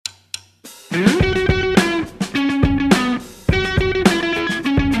Hey,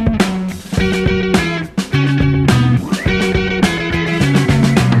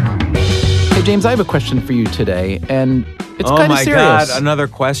 James, I have a question for you today, and it's Oh kind of my serious. God, another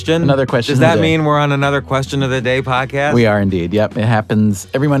question? Another question Does of the that day. mean we're on another question of the day podcast? We are indeed. Yep, it happens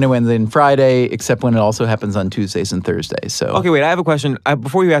every Monday, Wednesday, and Friday, except when it also happens on Tuesdays and Thursdays. So, Okay, wait, I have a question.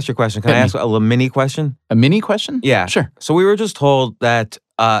 Before you ask your question, can Hit I me. ask a little mini question? a mini question? Yeah. Sure. So we were just told that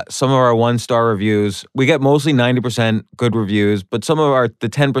some of our one-star reviews, we get mostly 90% good reviews, but some of the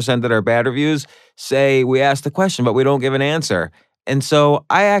 10% that are bad reviews say we asked the question, but we don't give an answer. And so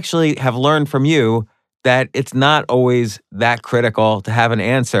I actually have learned from you that it's not always that critical to have an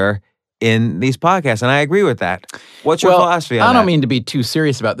answer in these podcasts, and I agree with that. What's your philosophy on that? I don't mean to be too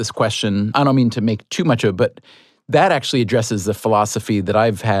serious about this question. I don't mean to make too much of it, but that actually addresses the philosophy that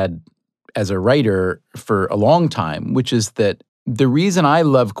I've had as a writer for a long time, which is that the reason I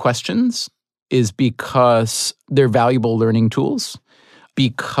love questions is because they're valuable learning tools,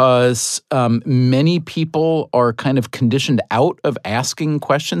 because many people are kind of conditioned out of asking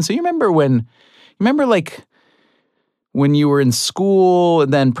questions. So you remember like when you were in school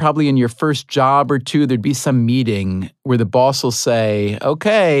and then probably in your first job or two, there'd be some meeting where the boss will say,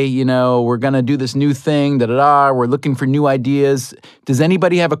 okay, we're going to do this new thing, da-da-da, we're looking for new ideas. Does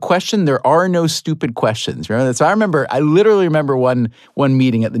anybody have a question? There are no stupid questions. Remember that? So I literally remember one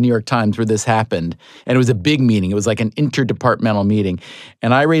meeting at the New York Times where this happened, and it was a big meeting. It was like an interdepartmental meeting.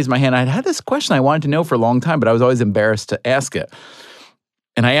 And I raised my hand. I'd had this question I wanted to know for a long time, but I was always embarrassed to ask it.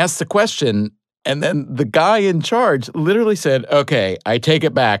 And I asked the question, and then the guy in charge literally said, okay, I take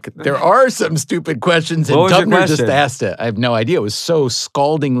it back. There are some stupid questions, and What was your Dubner just question? asked it. I have no idea. It was so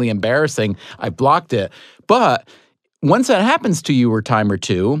scaldingly embarrassing. I blocked it. But once that happens to you a time or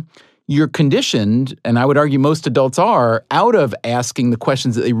two, you're conditioned, and I would argue most adults are, out of asking the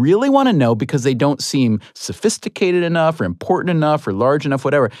questions that they really want to know because they don't seem sophisticated enough or important enough or large enough,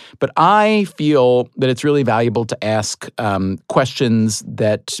 whatever. But I feel that it's really valuable to ask questions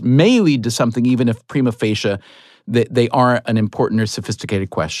that may lead to something, even if prima facie that they aren't an important or sophisticated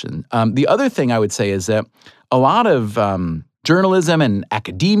question. The other thing I would say is that a lot of journalism and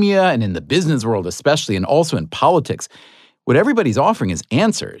academia and in the business world especially, and also in politics, what everybody's offering is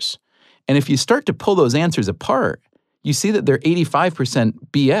answers. And if you start to pull those answers apart, you see that they're 85%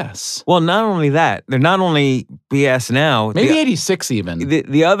 BS. Well, not only that, they're not only BS now. Maybe 86 even.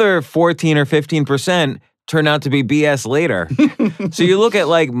 The other 14 or 15% turn out to be BS later. So you look at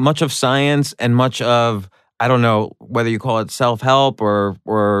like much of science and much of, I don't know whether you call it self-help or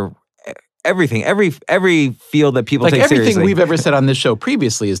everything, every field that people like take seriously. everything we've ever said on this show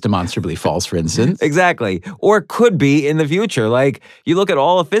previously is demonstrably false, for instance. Exactly. Or could be in the future. Like, you look at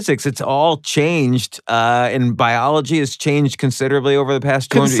all of physics, it's all changed. And biology has changed considerably over the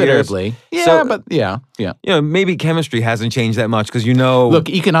past 200 Considerably. years. Yeah, So, but yeah. maybe chemistry hasn't changed that much because Look,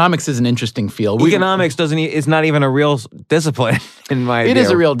 economics is an interesting field. economics is not even a real discipline in my view. It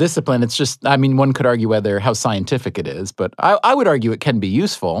is a real discipline. It's just, one could argue how scientific it is, but I would argue it can be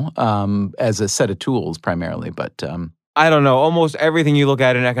useful as a set of tools primarily. But I don't know. Almost everything you look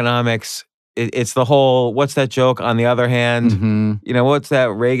at in economics, it's the whole, what's that joke? On the other hand, what's that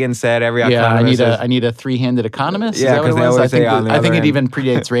Reagan said? Every economist I need a three-handed economist. Yeah, because they always say on the I other think it hand. even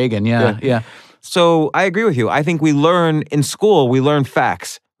predates Reagan. Yeah. So I agree with you. I think we learn in school, we learn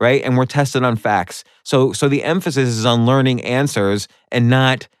facts, right? And we're tested on facts. So the emphasis is on learning answers and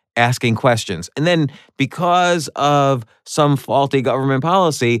not asking questions. And then because of some faulty government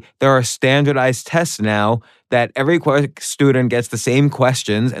policy, there are standardized tests now that every student gets the same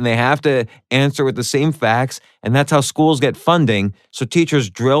questions and they have to answer with the same facts. And that's how schools get funding. So teachers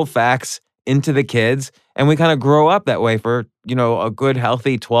drill facts into the kids and we kind of grow up that way for, a good,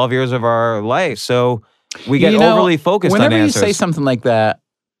 healthy 12 years of our life. So we get overly focused on answers. Whenever you say something like that,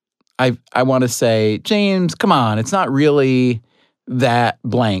 I want to say, James, come on, it's not really that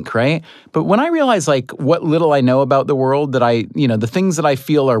blank, right? But when I realize like what little I know about the world, that the things that I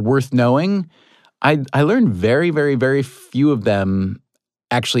feel are worth knowing, I learned very, very, very few of them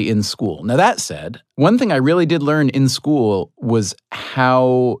actually in school. Now that said, one thing I really did learn in school was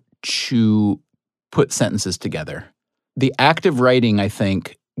how to put sentences together. The act of writing, I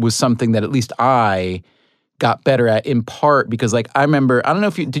think, was something that at least I got better at, in part because I remember, I don't know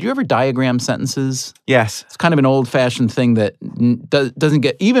if did you ever diagram sentences? Yes. It's kind of an old-fashioned thing that doesn't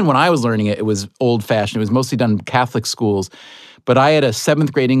get, even when I was learning it, it was old-fashioned. It was mostly done in Catholic schools. But I had a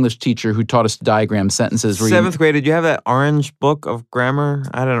 7th grade English teacher who taught us to diagram sentences. 7th grade, did you have that orange book of grammar?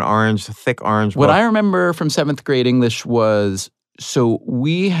 I had a thick orange book. What I remember from 7th grade English was So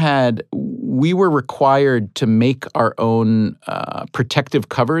we were required to make our own protective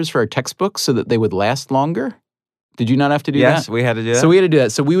covers for our textbooks so that they would last longer. Did you not have to do that? Yes, we had to do that. So we had to do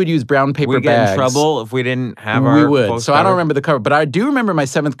that. So we would use brown paper We'd bags. get in trouble if we didn't have our We would. books So I don't covered. remember the cover, but I do remember my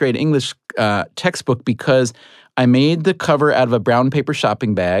 7th grade English textbook because I made the cover out of a brown paper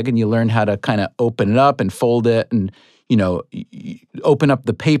shopping bag, and you learn how to kind of open it up and fold it and, open up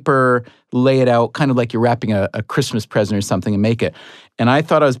the paper, lay it out kind of like you're wrapping a Christmas present or something and make it. And I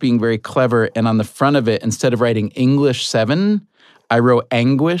thought I was being very clever, and on the front of it, instead of writing English 7, I wrote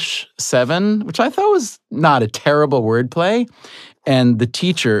Anguish 7, which I thought was not a terrible wordplay. And the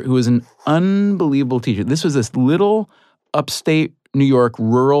teacher, who was an unbelievable teacher, this was this little upstate New York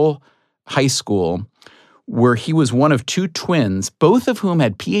rural high school where he was one of 2 twins, both of whom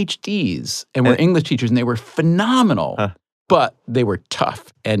had PhDs and were English teachers, and they were phenomenal, but they were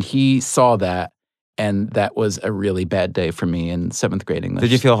tough. And he saw that, and that was a really bad day for me in 7th grade English.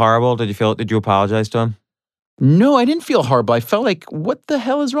 Did you feel horrible? Did you apologize to him? No, I didn't feel horrible. I felt like, what the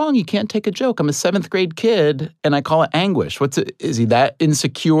hell is wrong? You can't take a joke. I'm a 7th grade kid, and I call it Anguish. Is he that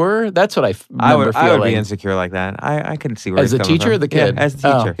insecure? That's what I remember feeling. I would be insecure like that. I could see where as he's a coming teacher from. or the kid? Yeah, as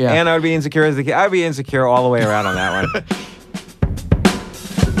the teacher. Oh, yeah. And I would be insecure as the kid. I would be insecure all the way around on that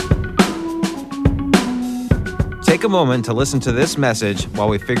one. Take a moment to listen to this message while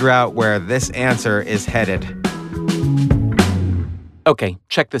we figure out where this answer is headed. Okay,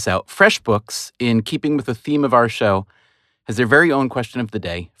 check this out. FreshBooks, in keeping with the theme of our show, has their very own question of the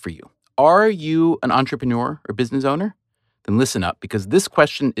day for you. Are you an entrepreneur or business owner? Then listen up, because this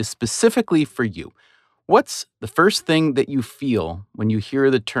question is specifically for you. What's the first thing that you feel when you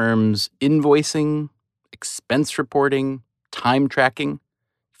hear the terms invoicing, expense reporting, time tracking?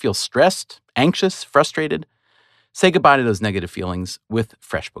 Feel stressed, anxious, frustrated? Say goodbye to those negative feelings with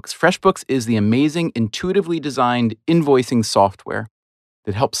FreshBooks. FreshBooks is the amazing, intuitively designed invoicing software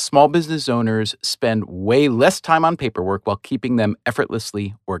that helps small business owners spend way less time on paperwork while keeping them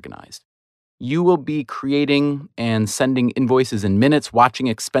effortlessly organized. You will be creating and sending invoices in minutes, watching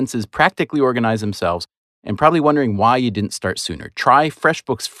expenses practically organize themselves, and probably wondering why you didn't start sooner. Try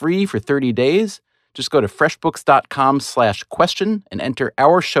FreshBooks free for 30 days. Just go to freshbooks.com/question and enter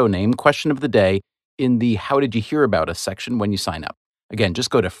our show name, Question of the Day, in the How Did You Hear About Us section when you sign up. Again,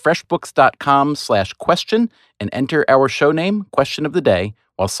 just go to freshbooks.com/question and enter our show name, Question of the Day,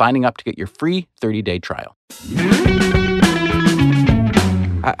 while signing up to get your free 30-day trial.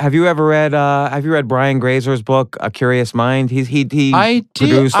 Have you read Brian Grazer's book, A Curious Mind? He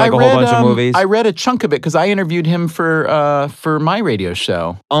produced a whole bunch of movies. I read a chunk of it because I interviewed him for my radio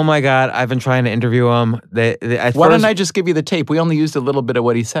show. Oh my God, I've been trying to interview him. Why don't I just give you the tape? We only used a little bit of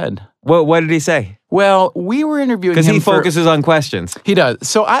what he said. What did he say? Well, we were interviewing him because he focuses on questions. He does.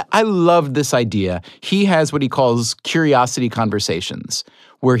 So I love this idea. He has what he calls curiosity conversations,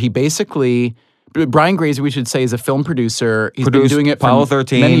 where he basically... Brian Grazer, we should say, is a film producer. He's been doing it for Apollo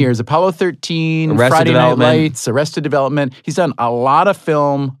 13. many years. Apollo 13, Friday Night Lights, Arrested Development. He's done a lot of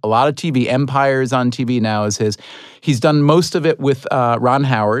film, a lot of TV. Empire is on TV now is his. He's done most of it with Ron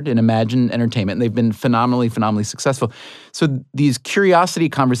Howard in Imagine Entertainment, and they've been phenomenally successful. So these curiosity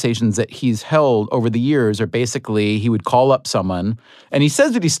conversations that he's held over the years are basically he would call up someone, and he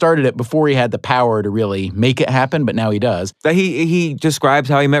says that he started it before he had the power to really make it happen, but now he does. He describes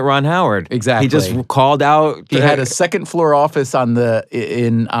how he met Ron Howard. Exactly. He just called out. He had a second floor office on I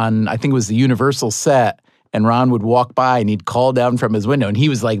think it was the Universal set, and Ron would walk by and he'd call down from his window, and he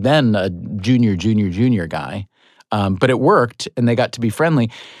was like then a junior guy. But it worked, and they got to be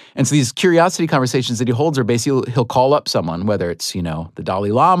friendly. And so these curiosity conversations that he holds are basically he'll call up someone, whether it's, the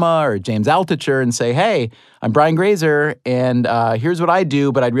Dalai Lama or James Altucher, and say, hey, I'm Brian Grazer, and here's what I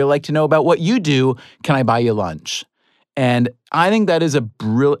do, but I'd really like to know about what you do. Can I buy you lunch? And I think that is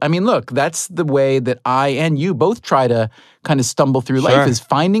look, that's the way that I and you both try to kind of stumble through life, is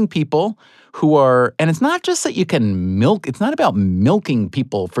finding people who are, and it's not just that you can it's not about milking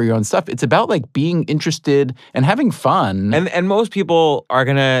people for your own stuff. It's about like being interested and having fun. And most people are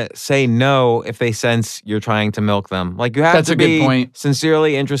going to say no if they sense you're trying to milk them. Like you have to be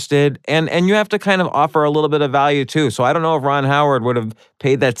sincerely interested, and you have to kind of offer a little bit of value too. So I don't know if Ron Howard would have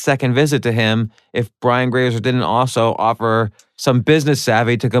paid that second visit to him if Brian Grazer didn't also offer some business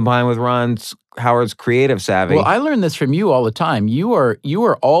savvy to combine with Howard's creative savvy. Well, I learned this from you all the time. You are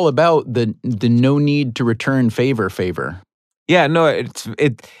all about the no need to return favor. Yeah, no, it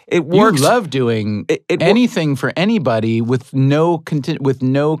works. You love doing anything for anybody with no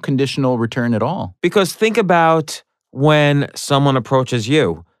conditional return at all. Because think about when someone approaches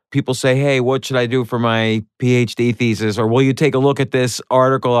you. People say, hey, what should I do for my PhD thesis? Or will you take a look at this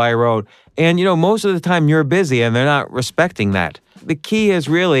article I wrote? And, most of the time you're busy and they're not respecting that. the key is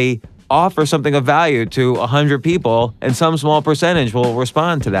really offer something of value to 100 people, and some small percentage will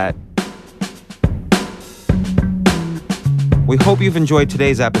respond to that. We hope you've enjoyed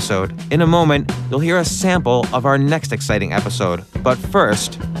today's episode. In a moment, you'll hear a sample of our next exciting episode. But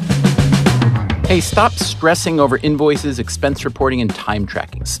first, hey, stop stressing over invoices, expense reporting, and time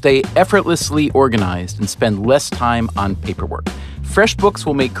tracking. Stay effortlessly organized and spend less time on paperwork. FreshBooks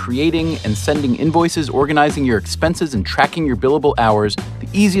will make creating and sending invoices, organizing your expenses, and tracking your billable hours the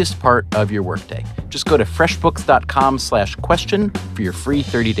easiest part of your workday. Just go to freshbooks.com/question for your free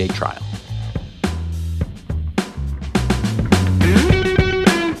 30-day trial.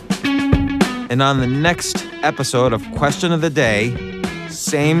 And on the next episode of Question of the Day,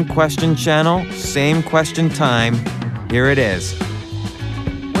 same question channel, same question time, here it is.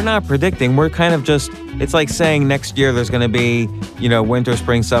 We're not predicting, we're kind of just, it's like saying next year there's going to be, winter,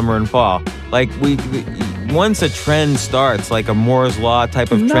 spring, summer, and fall. Like we once a trend starts, like a Moore's Law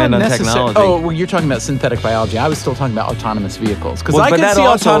type of trend on technology. Oh, well, you're talking about synthetic biology. I was still talking about autonomous vehicles, because I can see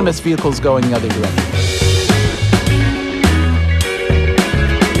autonomous vehicles going the other direction.